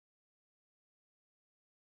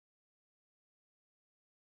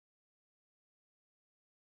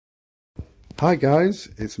Hi guys,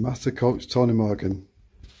 it's Master Coach Tony Morgan,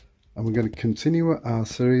 and we're going to continue our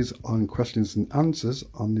series on questions and answers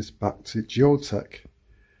on this back to Duotec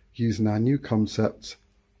using our new concept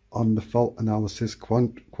on the fault analysis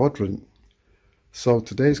quadrant. So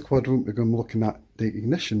today's quadrant we're going to be looking at the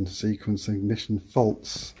ignition sequence and ignition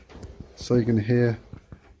faults. So you're going to hear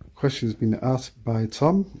questions being asked by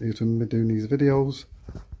Tom, who's going to be doing these videos,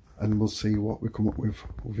 and we'll see what we come up with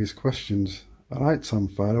his questions. Alright Tom,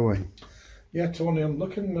 fire away. Yeah, Tony, I'm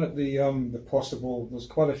looking at the possible, there's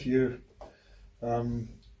quite a few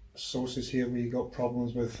sources here where you've got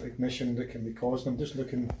problems with ignition that can be caused. I'm just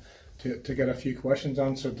looking to get a few questions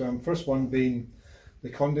answered. First one being the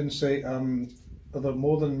condensate. Are there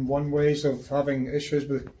more than one ways of having issues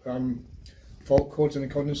with fault codes in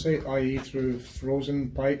the condensate, i.e. through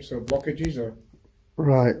frozen pipes or blockages? Or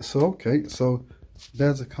Right, so okay, so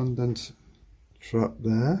there's a condensate trap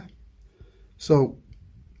there. So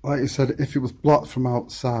like you said, if it was blocked from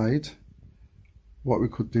outside, what we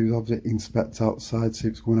could do is obviously inspect outside, see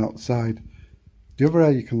if it's going outside. The other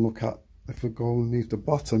area you can look at, if we go underneath the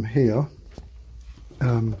bottom here,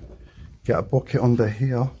 get a bucket under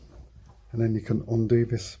here, and then you can undo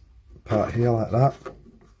this part here like that,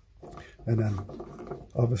 and then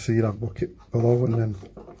obviously you'd have a bucket below, and then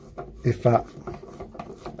if that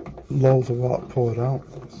loads of water poured out,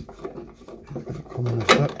 it'll come in a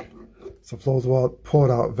sec. So if loads of water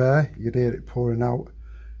poured out there, you'd hear it pouring out,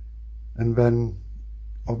 and then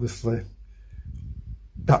obviously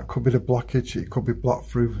that could be the blockage. It could be blocked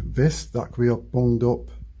through this, that could be up, bunged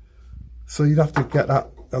up. So you'd have to get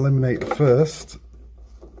that eliminated first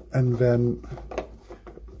and then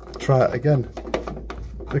try it again.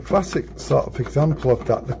 The classic sort of example of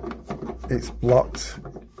that, it's blocked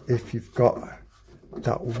if you've got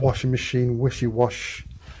that washing machine wishy-wash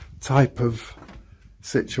type of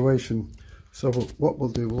situation. So what we'll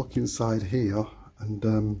do, we'll look inside here,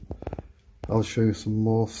 and I'll show you some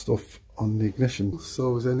more stuff on the ignition.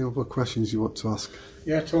 So is there any other questions you want to ask?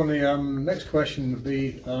 yeah, Tony, next question would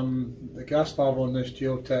be the gas valve on this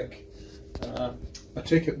Duotec. I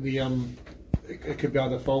take it it could be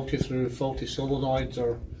either faulty through faulty solenoids,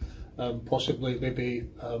 or possibly maybe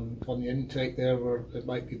on the intake there where it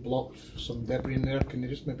might be blocked, some debris in there. Can you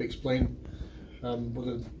just maybe explain what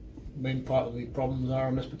the main part of the problems are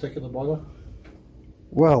on this particular boiler?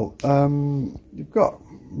 Well, you've got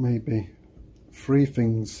maybe three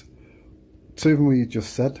things. Two of them you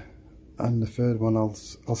just said, and the third one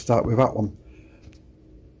I'll start with that one.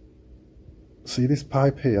 See this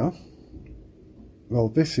pipe here? Well,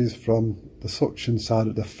 this is from the suction side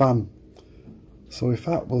of the fan. So if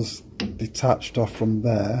that was detached off from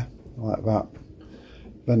there, like that,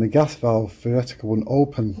 then the gas valve theoretically wouldn't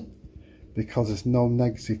open, because there's no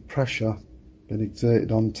negative pressure being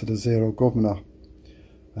exerted onto the zero governor,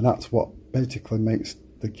 and that's what basically makes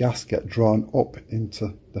the gas get drawn up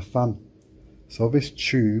into the fan. So this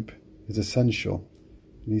tube is essential,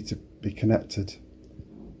 it needs to be connected.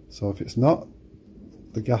 So if it's not,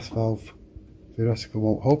 the gas valve theoretically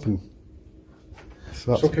won't open.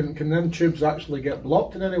 So can them tubes actually get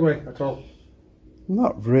blocked in any way at all?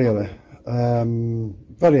 Not really,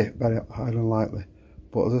 very highly unlikely.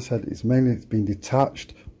 But as I said, it's been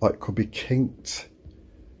detached, or it could be kinked.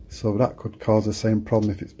 So that could cause the same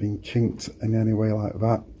problem if it's been kinked in any way like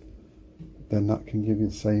that. Then that can give you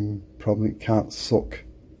the same problem, it can't suck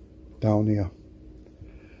down here.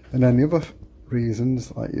 And then the other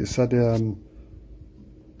reasons, like you said,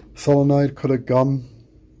 solenoid could have gone.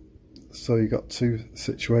 So you got two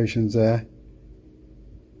situations there.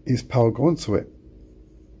 Is power going to it?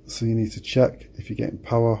 So you need to check if you're getting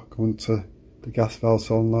power going to the gas valve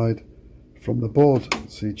solenoid from the board.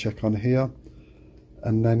 So you check on here,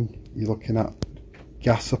 and then you're looking at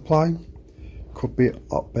gas supply. Could be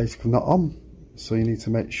basically not on, so you need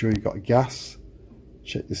to make sure you've got gas.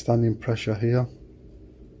 Check the standing pressure here.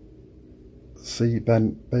 See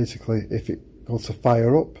then basically if it goes to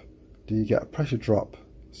fire up, do you get a pressure drop?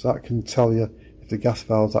 So that can tell you if the gas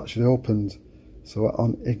valve's actually opened. So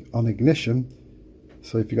on ignition,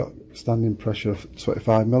 so if you've got standing pressure of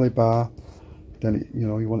 25 millibar, then you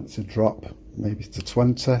want it to drop maybe to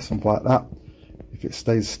 20, something like that. If it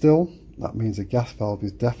stays still, that means the gas valve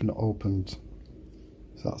is definitely opened.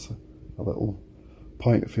 So that's a little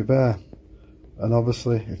point for you there. And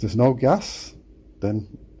obviously if there's no gas, then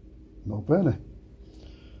no burner.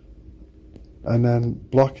 And then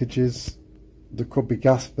blockages, there could be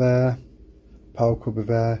gas there, power could be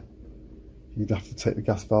there. You'd have to take the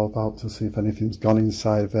gas valve out to see if anything's gone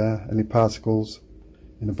inside there, any particles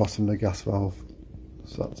in the bottom of the gas valve.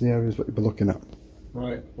 So that's the areas that you'll be looking at.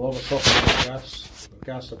 Right, well we're talking about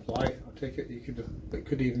gas supply. I take it it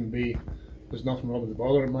could even be there's nothing wrong with the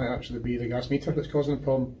boiler. It might actually be the gas meter that's causing the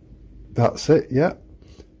problem. That's it, yeah.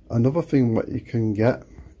 Another thing what you can get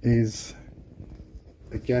is,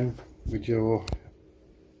 again, with your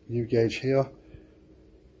U-gauge here,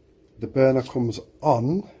 the burner comes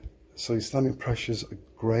on, so your standing pressures are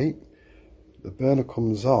great. The burner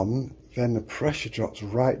comes on, then the pressure drops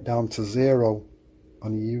right down to 0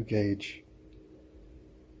 on your U-gauge.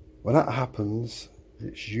 When that happens,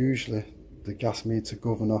 it's usually the gas meter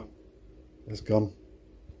governor has gone.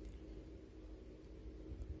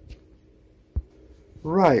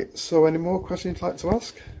 Right, so any more questions you'd like to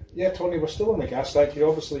ask? Yeah, Tony, we're still on the gas side here.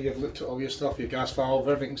 Obviously, you've looked at all your stuff, your gas valve,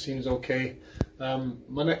 everything seems okay.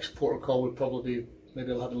 My next protocol would probably be,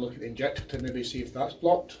 maybe I'll have a look at the injector to maybe see if that's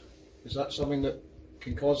blocked. Is that something that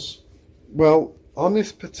can cause? Well, on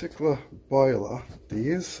this particular boiler, there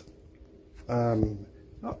is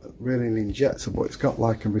not really an injector, but it's got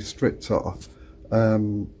like a restrictor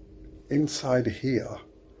inside here,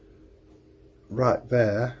 right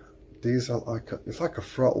there. These are like it's like a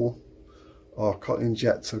throttle or cut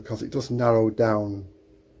injector, because it does narrow down.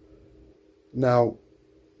 Now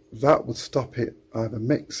that would stop it either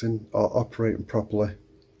mixing or operating properly.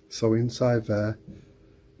 So inside there,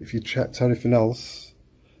 if you checked anything else,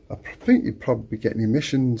 I think you'd probably be getting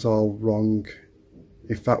emissions all wrong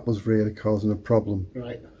if that was really causing a problem.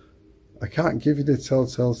 Right. I can't give you the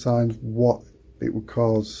telltale signs what it would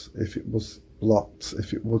cause if it was blocked,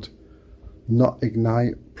 if it would not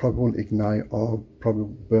ignite, probably won't ignite, or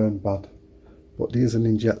probably burn bad. But there's an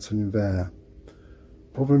injector in there.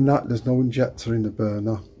 Other than that, there's no injector in the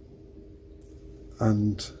burner,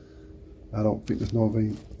 and I don't think there's no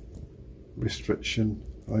other restriction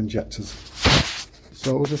or injectors.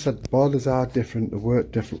 So as I said, boilers are different, they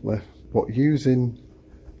work differently, but using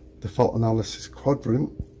the fault analysis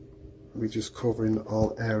quadrant, we're just covering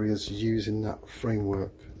all areas using that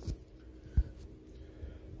framework.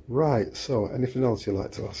 Right, so anything else you'd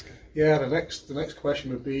like to ask? Yeah, the next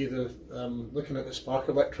question would be the looking at the spark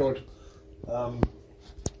electrode.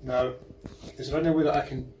 Now, is there any way that I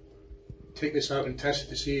can take this out and test it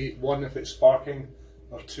to see, one, if it's sparking,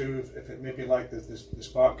 or two, if it may be like the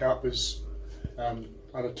spark gap is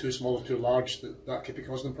either too small or too large, that could be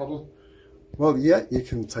causing a problem? Well, yeah, you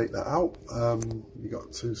can take that out. You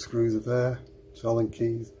got 2 screws there, 2 Allen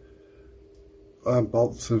keys,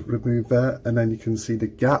 bolt to remove there, and then you can see the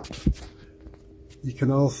gap. You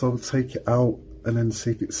can also take it out and then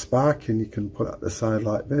see if it's sparking. You can put it at the side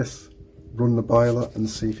like this, run the boiler, and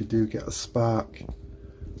see if you do get a spark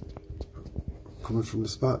coming from the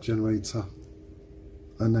spark generator.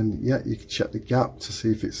 And then, yeah, you can check the gap to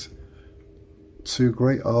see if it's too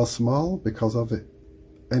great or small. Because of it,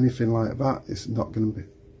 anything like that, it's not going to be,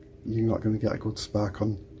 you're not going to get a good spark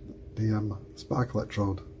on the spark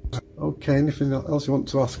electrode. Okay, anything else you want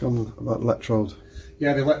to ask on about electrode?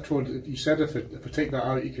 Yeah, the electrode, you said if I take that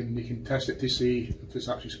out, you can test it to see if it's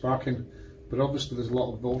actually sparking, but obviously there's a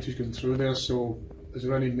lot of voltage going through there, so is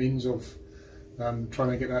there any means of trying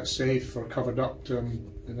to get that safe or covered up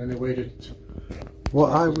in any way to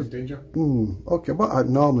what I would danger? Okay, what I'd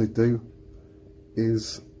normally do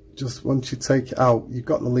is, just once you take it out, you've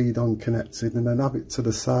got the lead on connected, and then have it to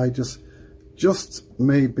the side, just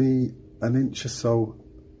maybe an inch or so,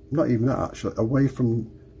 not even that actually, away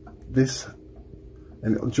from this,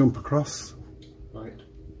 and it'll jump across. Right.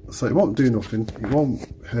 So it won't do nothing, it won't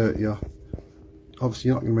hurt you. Obviously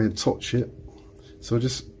you're not going to really touch it, so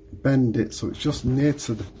just bend it so it's just near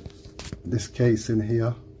to this case in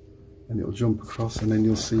here, and it'll jump across, and then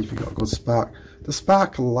you'll see if you've got a good spark. The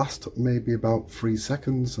spark will last maybe about 3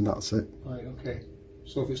 seconds, and that's it. Right, okay.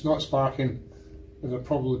 So if it's not sparking, then I'll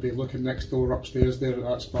probably be looking next door upstairs there at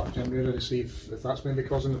that spark generator to see if that's maybe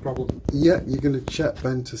causing the problem. Yeah, you're going to check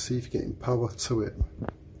then to see if you're getting power to it.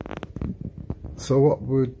 So what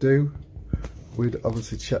we'd do, we'd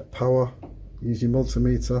obviously check power, use your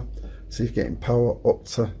multimeter, see if you're getting power up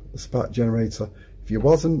to the spark generator. If you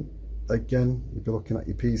wasn't, again, you'd be looking at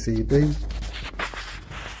your PCB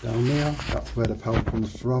down there, that's where the power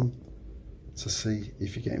comes from, to see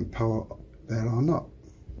if you're getting power there or not.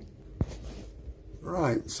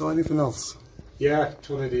 Right, so anything else? Yeah,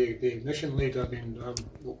 Tony, the ignition lead, I mean,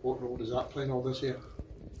 what role does that play in all this here?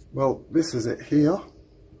 Well, this is it here.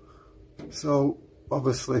 So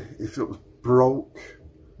obviously if it was broke,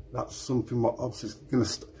 that's something what obviously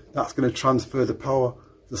that's going to transfer the power,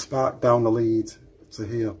 the spark down the lead to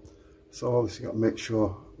here. So obviously you've got to make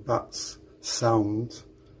sure that's sound,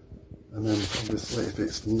 and then obviously if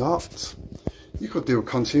it's not, you could do a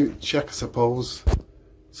continuity check, I suppose.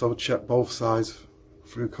 So check both sides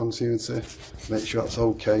through continuity, make sure that's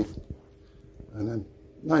okay, and then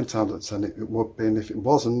 9 times out of 10 it would be, and if it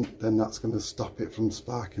wasn't, then that's going to stop it from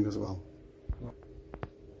sparking as well.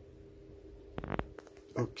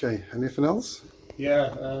 Okay, anything else?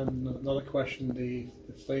 Yeah, another question, the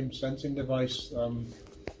flame sensing device,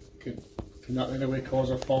 can that in any way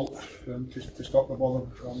cause a fault to stop the boiler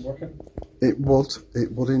from working? It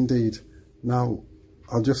would indeed. Now,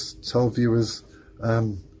 I'll just tell viewers,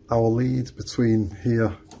 our lead between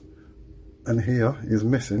here and here is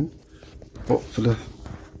missing, but for the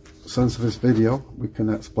sense of this video, we can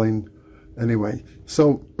explain anyway.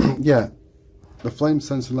 So, yeah, the flame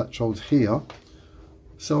sensing electrode here.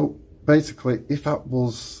 So basically, if that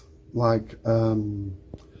was like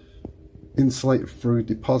insulated through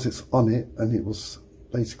deposits on it, and it was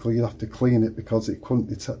basically, you'd have to clean it because it couldn't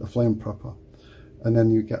detect the flame proper, and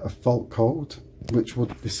then you get a fault code which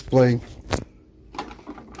would display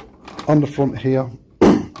on the front here,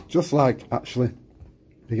 just like actually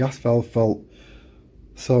the gas valve fault.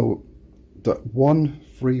 So the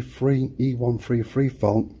 133E133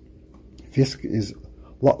 fault, this is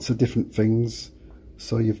lots of different things.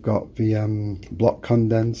 So you've got the block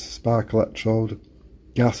condense, spark electrode,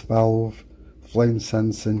 gas valve, flame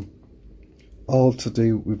sensing, all to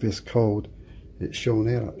do with this code. It's shown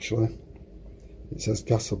here actually. It says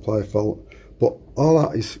gas supply fault, but all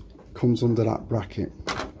that comes under that bracket.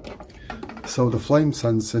 So the flame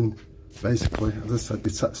sensing basically, as I said,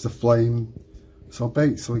 detects the flame. So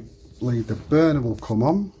basically the burner will come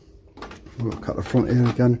on. Look at the front here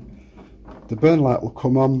again. The burner light will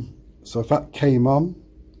come on. So if that came on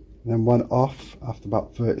and then went off after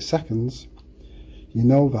about 30 seconds, you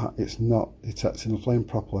know that it's not detecting the flame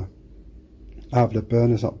properly. Either the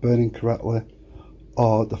burner's not burning correctly,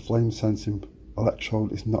 or the flame sensing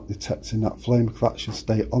electrode is not detecting that flame, because that should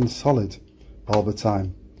stay on solid all the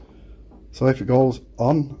time. So if it goes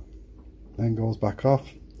on, then goes back off,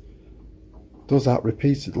 does that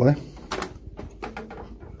repeatedly,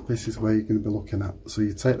 this is where you're going to be looking at. So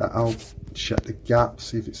you take that out, check the gap,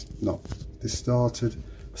 see if it's not distorted,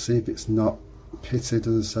 see if it's not pitted,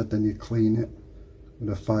 as I said, then you clean it with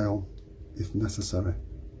a file if necessary.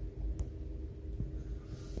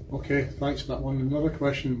 Okay, thanks for that one. Another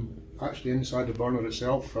question, actually inside the burner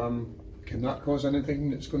itself, can that cause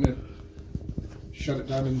anything that's going to shut it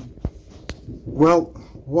down? Well,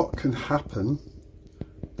 what can happen,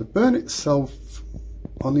 the burn itself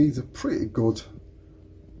on these are pretty good,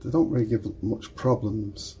 they don't really give much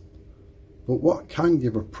problems, but what can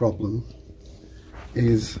give a problem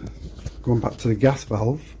is, going back to the gas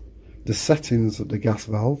valve, the settings of the gas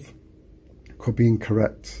valve could be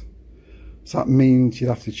incorrect. So that means you'd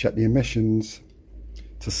have to check the emissions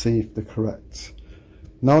to see if they're correct.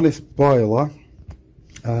 Now this boiler,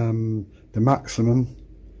 the maximum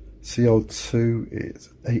CO2 is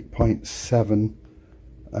 8.7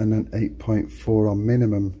 and then 8.4 on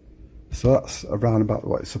minimum. So that's around about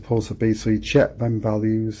what it's supposed to be. So you check them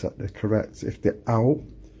values that they're correct. If they're out,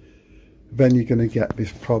 then you're going to get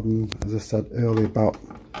this problem, as I said earlier, about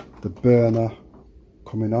the burner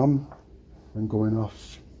coming on and going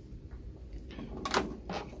off.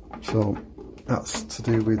 So that's to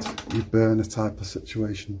do with your burner type of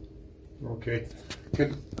situation. Okay.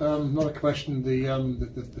 Another question,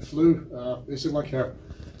 the flue, is it like a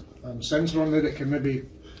sensor on there that can maybe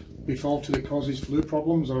be faulty that causes flue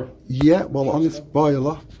problems? Or yeah, well on this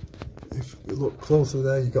boiler, if you look closer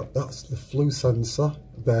there, that's the flue sensor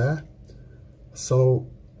there. So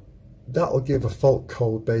that'll give a fault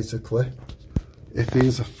code basically if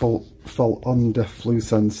there's a fault on the flue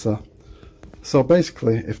sensor. So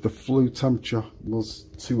basically, if the flue temperature was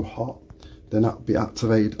too hot, then that'll be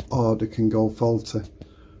activated, or they can go faulty.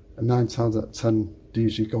 And 9 times out of 10 they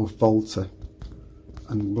usually go faulty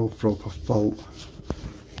and will throw up a fault.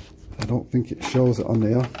 I don't think it shows it on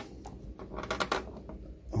there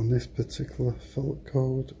on this particular fault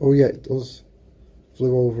code. Oh yeah, it does.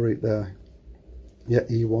 Flew over it there. Yeah,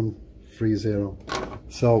 E130.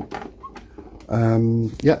 So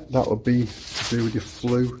yeah, that would be to do with your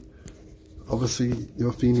flue. Obviously, the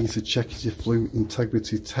other thing you need to check is your flue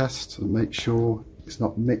integrity test and make sure it's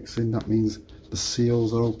not mixing. That means the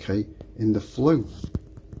seals are okay in the flue.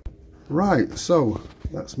 Right, so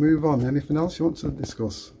let's move on. Anything else you want to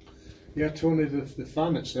discuss? Yeah, Tony, the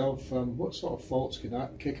fan itself, what sort of faults can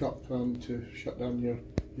that kick up to shut down your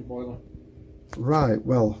boiler? Right,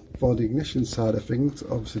 well, for the ignition side of things,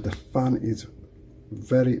 obviously the fan is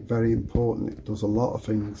very, very important. It does a lot of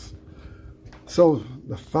things. So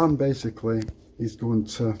the fan basically is going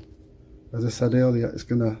to, as I said earlier, it's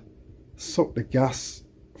going to suck the gas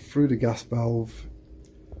through the gas valve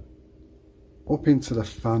up into the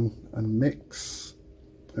fan and mix,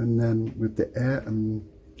 and then with the air and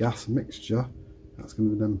gas mixture That's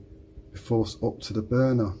going to then be forced up to the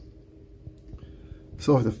burner.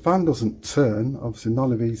 So if the fan doesn't turn, obviously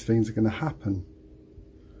none of these things are going to happen.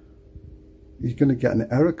 You're going to get an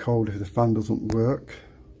error code if the fan doesn't work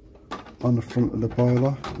on the front of the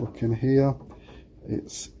boiler. Look in here,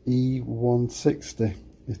 it's E160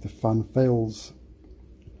 if the fan fails.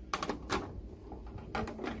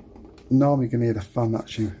 Normally you're going to hear the fan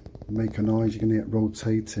actually make a noise, you're going to hear it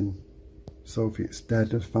rotating. So if it's dead,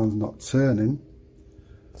 the fan's not turning.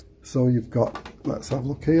 So you've got, let's have a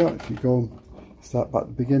look here. If you go start back at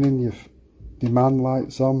the beginning, you've demand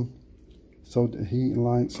lights on, so the heating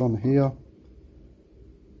lights on here,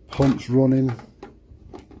 pumps running,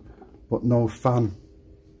 but no fan.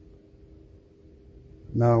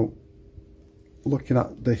 Now, looking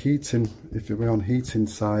at the heating, if you're on heating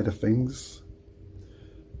side of things,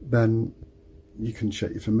 then you can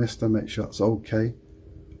check your thermistor, make sure that's okay.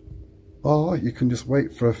 Or you can just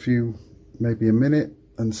wait for a few, maybe a minute,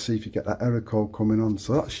 and see if you get that error code coming on.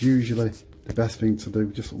 So that's usually the best thing to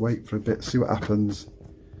do. Just wait for a bit, see what happens.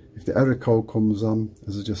 If the error code comes on,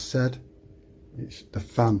 as I just said, it's the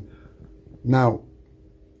fan. Now,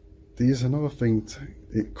 there's another thing,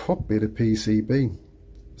 it could be the PCB.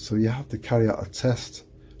 So you have to carry out a test,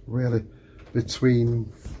 really,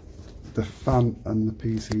 between the fan and the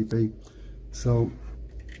PCB. So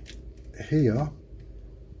here,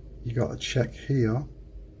 you got to check here,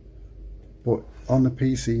 but on the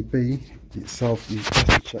PCB itself, you have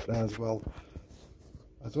to check there as well.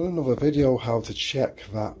 I've done another video how to check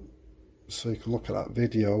that, so you can look at that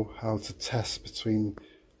video how to test between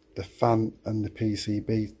the fan and the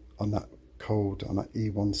PCB on that code, on that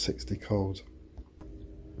E160 code.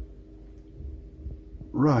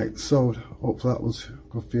 Right, so hopefully that was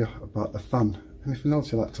good for you about the fan. Anything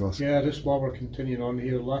else you'd like to ask? Yeah, just while we're continuing on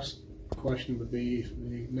here, last question would be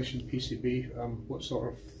the ignition PCB. What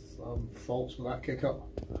sort of faults will that kick up?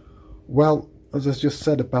 Well, as I just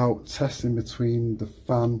said about testing between the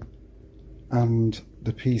fan and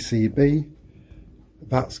the PCB,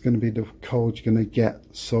 that's going to be the code you're going to get.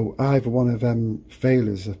 So either one of them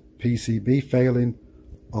failures, the PCB failing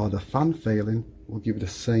or the fan failing, will give you the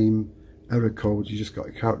same error code. You just got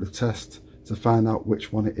to carry out the test to find out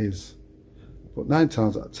which one it is. But 9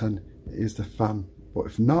 times out of 10 it is the fan, but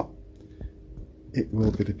if not, it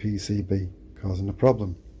will be the PCB causing the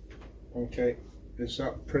problem. Okay, is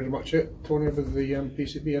that pretty much it, Tony, with the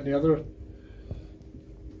PCB? Any other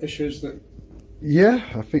issues that? Yeah,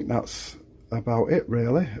 I think that's about it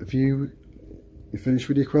really. Have you finished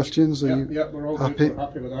with your questions? Yeah, we're all happy. We're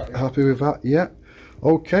happy with that. Yeah. Happy with that? Yeah.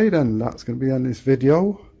 Okay then, that's going to be the end of this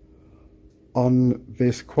video on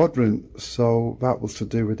this quadrant. So that was to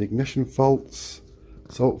do with ignition faults.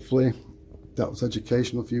 So hopefully that was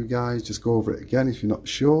educational for you guys. Just go over it again if you're not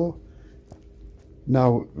sure.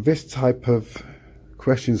 Now this type of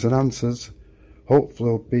questions and answers hopefully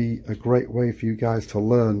will be a great way for you guys to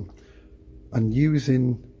learn, and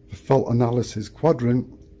using the fault analysis quadrant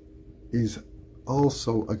is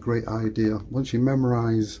also a great idea. Once you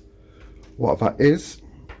memorize what that is,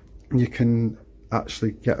 you can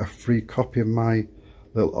actually get a free copy of my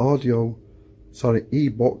little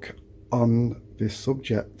ebook on this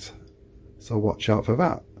subject, so watch out for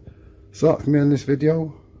that. So that's me in this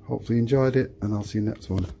video. Hopefully you enjoyed it, and I'll see you next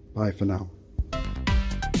one. Bye for now.